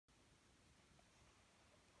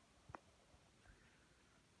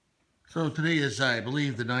So today is, I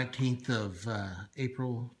believe, the 19th of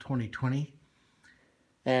April 2020.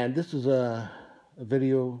 And this is a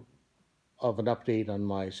video of an update on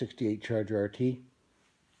my 68 Charger RT.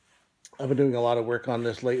 I've been doing a lot of work on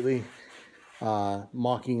this lately,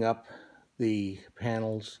 mocking up the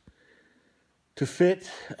panels to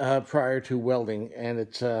fit prior to welding. And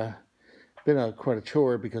it's been quite a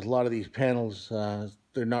chore because a lot of these panels,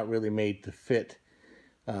 they're not really made to fit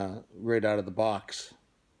right out of the box.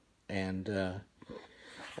 And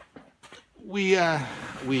we,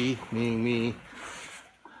 meaning me,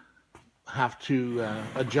 have to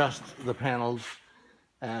adjust the panels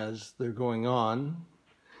as they're going on.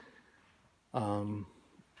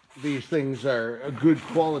 These things are a good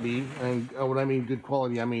quality, and when I mean good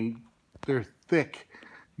quality, I mean they're thick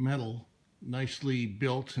metal, nicely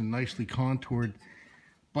built and nicely contoured,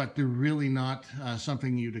 but they're really not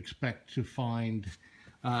something you'd expect to find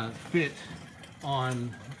fit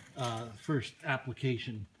on first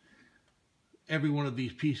application. Every one of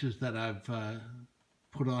these pieces that I've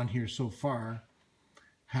put on here so far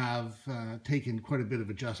have taken quite a bit of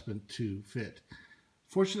adjustment to fit.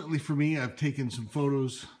 Fortunately for me, I've taken some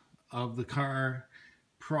photos of the car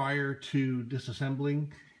prior to disassembling,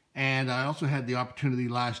 and I also had the opportunity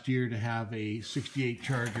last year to have a 68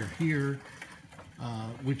 Charger here,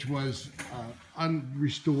 which was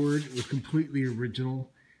unrestored. It was completely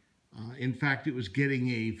original. In fact, it was getting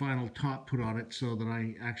a vinyl top put on it, so that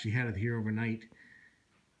I actually had it here overnight,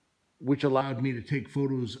 which allowed me to take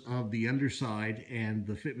photos of the underside and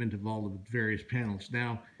the fitment of all of the various panels.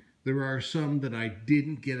 Now, there are some that I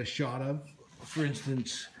didn't get a shot of. For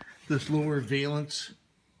instance, this lower valence,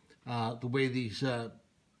 the way these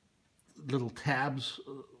little tabs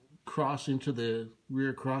cross into the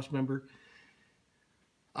rear cross member.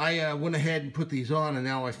 I went ahead and put these on, and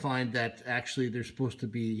now I find that actually they're supposed to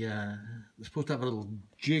be, they're supposed to have a little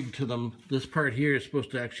jig to them. This part here is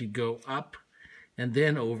supposed to actually go up and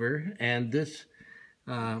then over, and this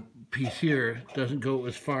piece here doesn't go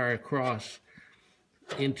as far across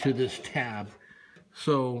into this tab.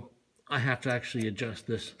 So I have to actually adjust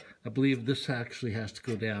this. I believe this actually has to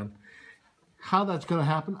go down. How that's going to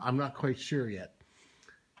happen, I'm not quite sure yet.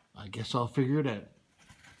 I guess I'll figure it out.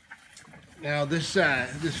 Now this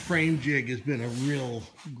frame jig has been a real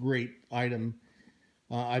great item.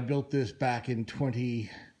 I built this back in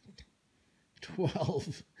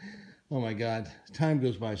 2012. Oh my God, time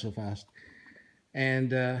goes by so fast. And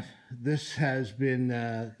this has been,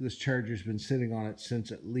 this Charger's been sitting on it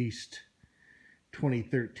since at least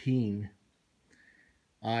 2013.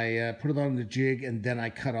 I put it on the jig, and then I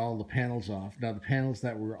cut all the panels off. Now the panels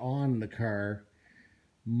that were on the car,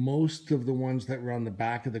 most of the ones that were on the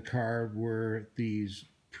back of the car were these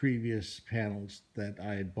previous panels that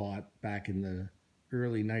I had bought back in the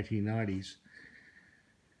early 1990s.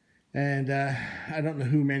 And I don't know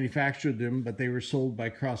who manufactured them, but they were sold by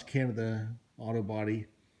Cross Canada Auto Body.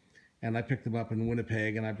 And I picked them up in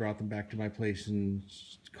Winnipeg, and I brought them back to my place in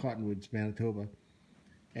Cottonwoods, Manitoba.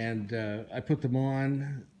 And I put them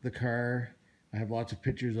on the car. I have lots of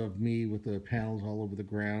pictures of me with the panels all over the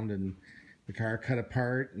ground, and the car cut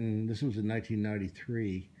apart, and this was in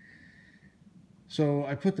 1993. So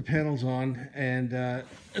I put the panels on, and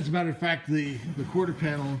as a matter of fact, the quarter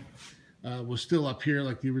panel was still up here,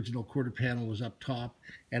 like the original quarter panel was up top,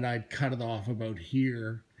 and I'd cut it off about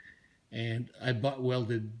here, and I butt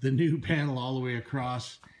welded the new panel all the way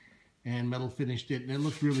across and metal finished it, and it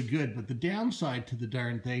looked really good. But the downside to the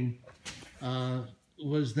darn thing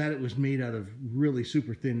was that it was made out of really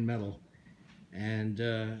super thin metal. And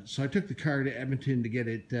so I took the car to Edmonton to get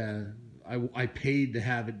it, I paid to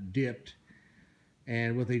have it dipped,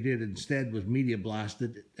 and what they did instead was media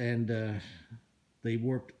blasted, and they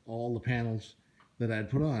warped all the panels that I'd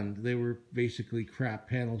put on. They were basically crap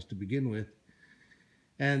panels to begin with,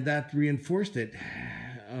 and that reinforced it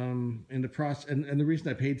in the process. And the reason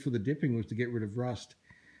I paid for the dipping was to get rid of rust.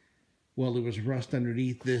 Well, there was rust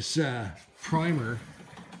underneath this primer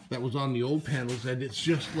that was on the old panels, and it's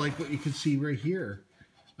just like what you can see right here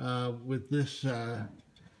with this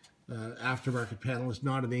aftermarket panel. It's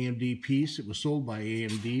not an AMD piece. It was sold by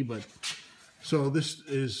AMD, but so this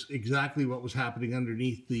is exactly what was happening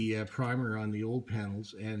underneath the primer on the old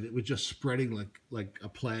panels, and it was just spreading like a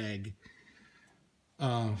plague.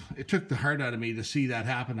 It took the heart out of me to see that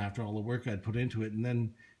happen after all the work I'd put into it, and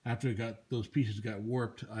then after those pieces got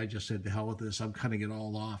warped, I just said, to hell with this, I'm cutting it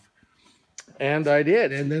all off. And I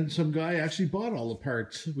did, and then some guy actually bought all the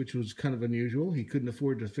parts, which was kind of unusual. He couldn't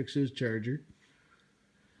afford to fix his Charger.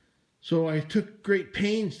 So I took great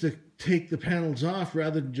pains to take the panels off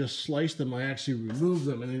rather than just slice them. I actually removed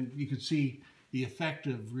them, and then you can see the effect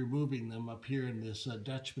of removing them up here in this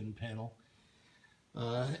Dutchman panel,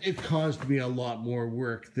 it caused me a lot more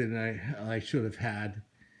work than I should have had.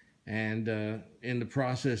 And in the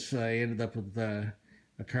process, I ended up with a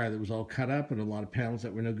car that was all cut up and a lot of panels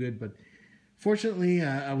that were no good. But fortunately,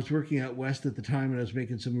 I was working out west at the time and I was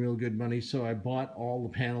making some real good money. So I bought all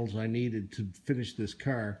the panels I needed to finish this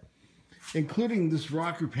car, including this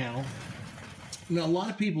rocker panel. Now, a lot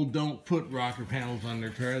of people don't put rocker panels on their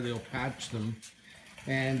car. They'll patch them.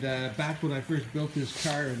 And back when I first built this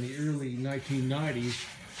car in the early 1990s,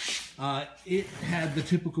 it had the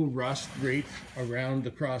typical rust right around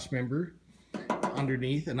the cross member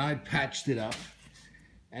underneath, and I patched it up.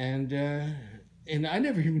 And I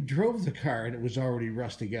never even drove the car, and it was already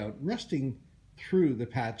rusting through the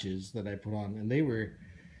patches that I put on. And they were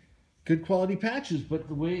good quality patches, but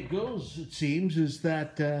the way it goes, it seems, is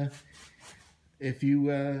that if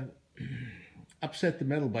you upset the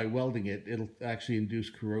metal by welding it, it'll actually induce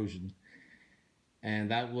corrosion. And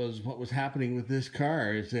that was what was happening with this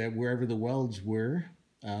car, is that wherever the welds were,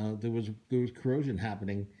 there was corrosion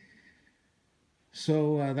happening.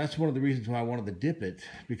 So that's one of the reasons why I wanted to dip it,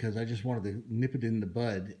 because I just wanted to nip it in the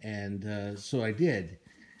bud, and so I did.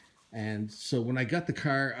 And so when I got the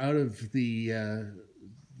car out of the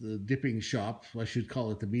dipping shop, I should call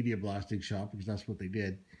it the media blasting shop, because that's what they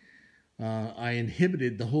did, I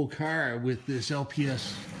inhibited the whole car with this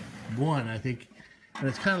LPS 1, I think, and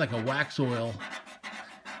it's kind of like a wax oil,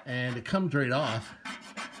 and it comes right off.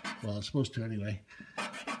 Well, it's supposed to anyway.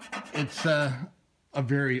 It's a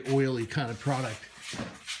very oily kind of product,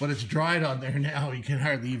 but it's dried on there now. You can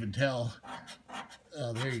hardly even tell.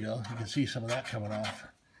 Oh, there you go. You can see some of that coming off.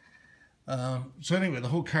 So anyway, the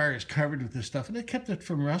whole car is covered with this stuff, and it kept it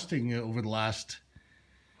from rusting over the last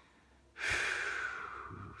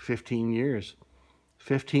 15 years.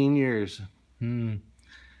 15 years.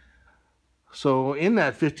 So in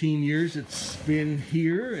that 15 years, it's been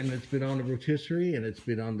here, and it's been on a rotisserie, and it's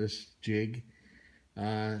been on this jig,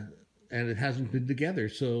 and it hasn't been together.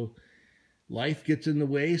 So life gets in the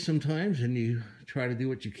way sometimes, and you try to do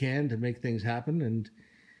what you can to make things happen, and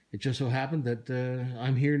it just so happened that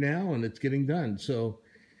I'm here now, and it's getting done. So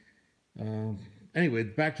anyway,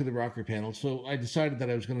 back to the rocker panel. So I decided that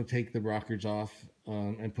I was going to take the rockers off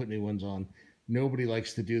and put new ones on. Nobody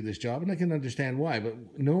likes to do this job, and I can understand why, but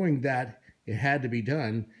knowing that it had to be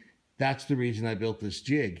done, that's the reason I built this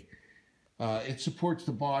jig. It supports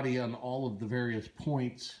the body on all of the various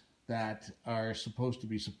points that are supposed to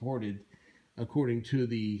be supported according to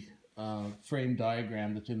the frame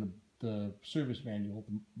diagram that's in the service manual,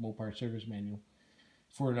 the Mopar service manual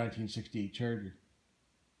for a 1968 Charger.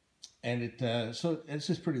 And so it's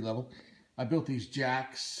just pretty level. I built these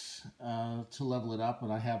jacks to level it up,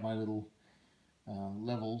 and I have my little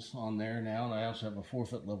levels on there now, and I also have a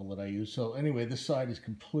 4-foot level that I use. So anyway, this side is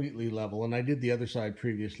completely level, and I did the other side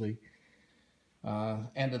previously,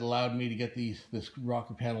 and it allowed me to get this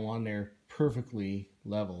rocker panel on there perfectly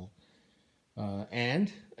level.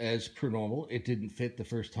 And as per normal, it didn't fit the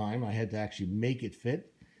first time. I had to actually make it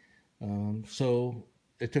fit. So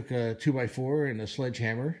it took a 2x4 and a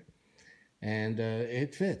sledgehammer, and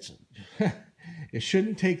it fits. It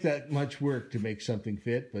shouldn't take that much work to make something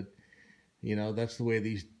fit, but you know, that's the way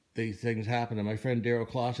these things happen. And my friend Daryl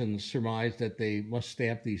Clausen surmised that they must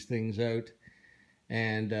stamp these things out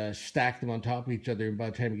and stack them on top of each other, and by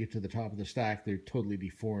the time you get to the top of the stack, they're totally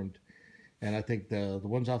deformed. And I think the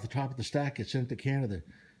ones off the top of the stack get sent to Canada.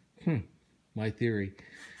 My theory.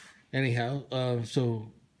 Anyhow,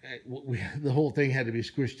 so the whole thing had to be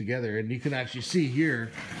squished together, and you can actually see here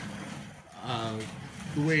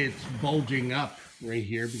the way it's bulging up right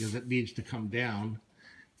here, because it needs to come down.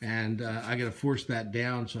 And I got to force that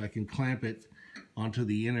down so I can clamp it onto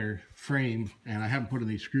the inner frame. And I haven't put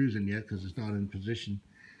any screws in yet because it's not in position.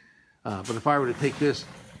 But if I were to take this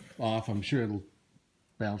off, I'm sure it'll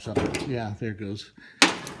bounce up. Yeah, there it goes.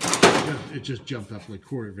 It just jumped up like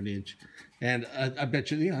 1/4 of an inch. And I bet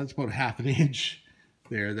you, it's about 1/2 inch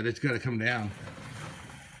there that it's got to come down.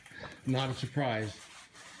 Not a surprise.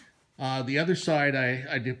 The other side,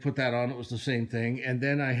 I did put that on. It was the same thing. And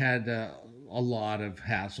then I had a lot of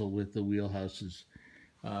hassle with the wheelhouses.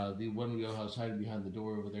 The one wheelhouse hiding behind the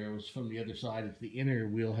door over there was from the other side. It's the inner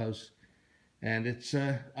wheelhouse, and it's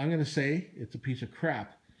I'm going to say it's a piece of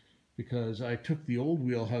crap, because I took the old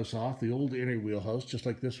wheelhouse off, the old inner wheelhouse, just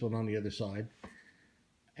like this one on the other side,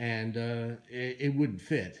 and it wouldn't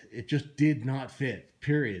fit. It just did not fit,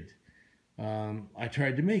 period. I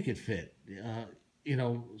tried to make it fit,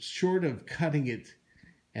 short of cutting it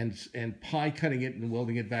and pie cutting it and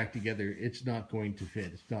welding it back together, it's not going to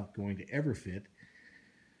fit. It's not going to ever fit.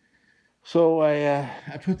 So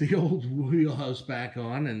I put the old wheelhouse back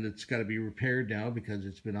on, and it's got to be repaired now because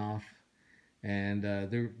it's been off. And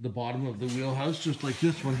the bottom of the wheelhouse, just like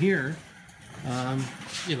this one here, um,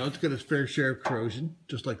 it's got its fair share of corrosion,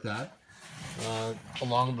 just like that.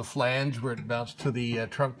 Along the flange where it mounts to the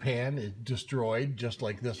trunk pan is destroyed, just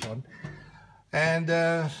like this one. And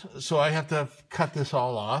so I have to cut this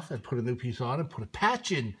all off and put a new piece on and put a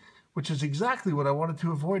patch in, which is exactly what I wanted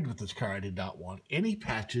to avoid with this car. I did not want any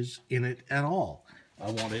patches in it at all.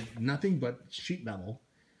 I wanted nothing but sheet metal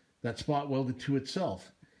that spot welded to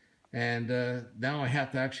itself. And now I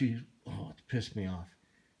have to actually, oh, it pissed me off.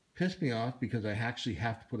 Pissed me off because I actually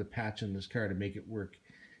have to put a patch in this car to make it work.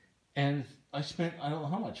 And I spent, I don't know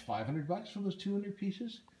how much, $500 for those 200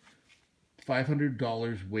 pieces?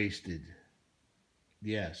 $500 wasted.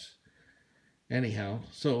 Yes. Anyhow,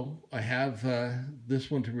 so I have this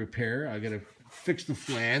one to repair. I got to fix the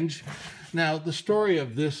flange. Now, the story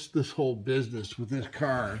of this whole business with this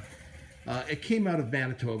car, it came out of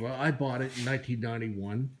Manitoba. I bought it in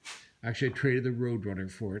 1991. Actually, I traded the Roadrunner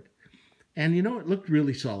for it. And you know, it looked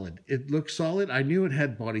really solid. It looked solid. I knew it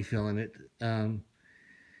had body fill in it.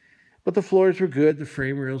 But the floors were good. The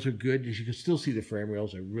frame rails are good. You can still see the frame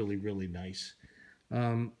rails are really, really nice.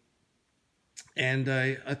 And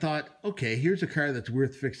I thought, okay, here's a car that's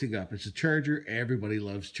worth fixing up. It's a Charger. Everybody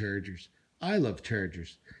loves Chargers. I love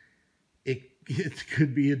Chargers. It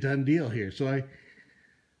could be a done deal here. So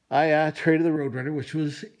I traded the Roadrunner, which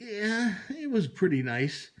was, yeah, it was pretty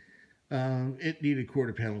nice. It needed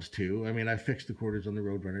quarter panels too. I mean, I fixed the quarters on the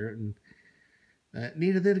Roadrunner and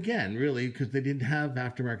needed it again, really, because they didn't have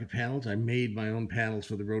aftermarket panels. I made my own panels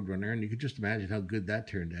for the Roadrunner, and you could just imagine how good that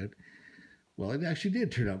turned out. Well, it actually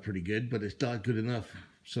did turn out pretty good, but it's not good enough.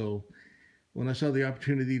 So when I saw the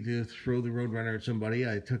opportunity to throw the Roadrunner at somebody,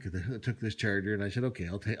 I took this Charger, and I said, okay,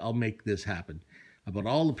 I'll make this happen. I bought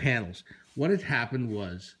all the panels. What had happened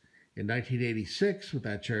was, in 1986, with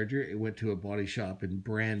that Charger, it went to a body shop in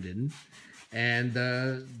Brandon, and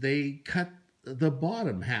they cut the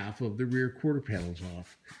bottom half of the rear quarter panels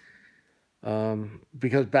off.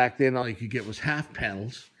 Because back then all you could get was half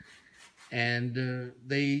panels, and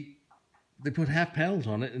they put half panels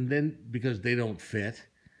on it, and then because they don't fit,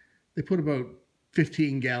 they put about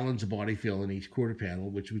 15 gallons of body fill in each quarter panel,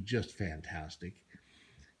 which was just fantastic.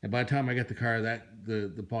 And by the time I got the car,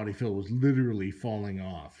 the body fill was literally falling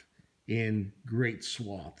off in great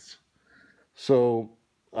swaths. So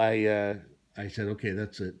I said, okay,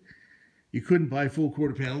 that's it. You couldn't buy full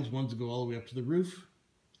quarter panels, ones that go all the way up to the roof.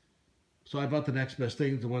 So I bought the next best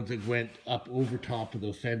things, the ones that went up over top of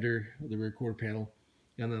the fender, the rear quarter panel.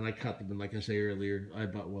 And then I cut them, and like I say earlier, I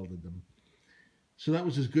butt welded them. So that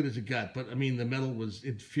was as good as it got. But I mean, the metal was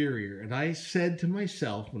inferior. And I said to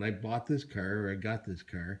myself, when I bought this car, or I got this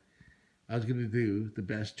car, I was going to do the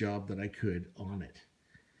best job that I could on it.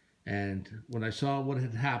 And when I saw what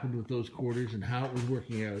had happened with those quarters and how it was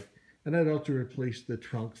working out, and I'd also replaced the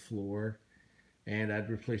trunk floor, and I'd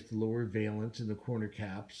replaced the lower valence and the corner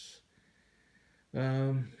caps.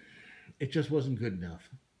 It just wasn't good enough.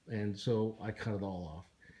 And so I cut it all off.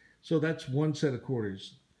 So that's one set of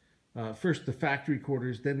quarters. First the factory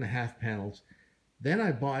quarters, then the half panels. Then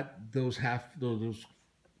I bought those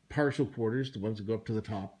partial quarters, the ones that go up to the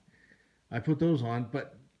top. I put those on,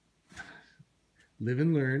 but live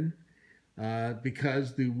and learn.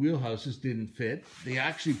 Because the wheelhouses didn't fit, they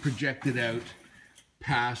actually projected out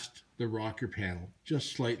past the rocker panel,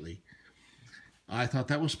 just slightly. I thought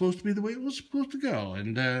that was supposed to be the way it was supposed to go,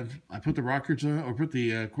 and I put the rockers on, or put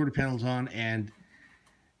the quarter panels on, and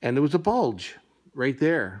there was a bulge right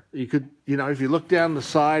there. You could, if you look down the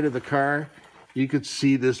side of the car, you could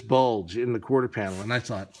see this bulge in the quarter panel, and I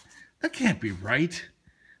thought, that can't be right.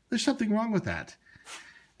 There's something wrong with that.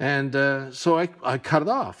 And so I cut it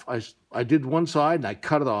off. I did one side and I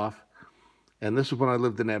cut it off. And this is when I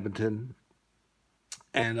lived in Edmonton.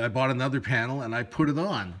 And I bought another panel and I put it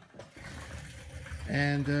on.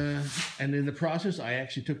 And in the process, I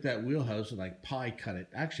actually took that wheelhouse and I pie cut it.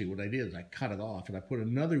 Actually, what I did is I cut it off and I put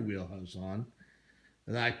another wheelhouse on.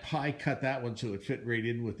 And I pie cut that one so it fit right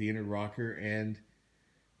in with the inner rocker. And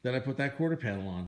then I put that quarter panel on.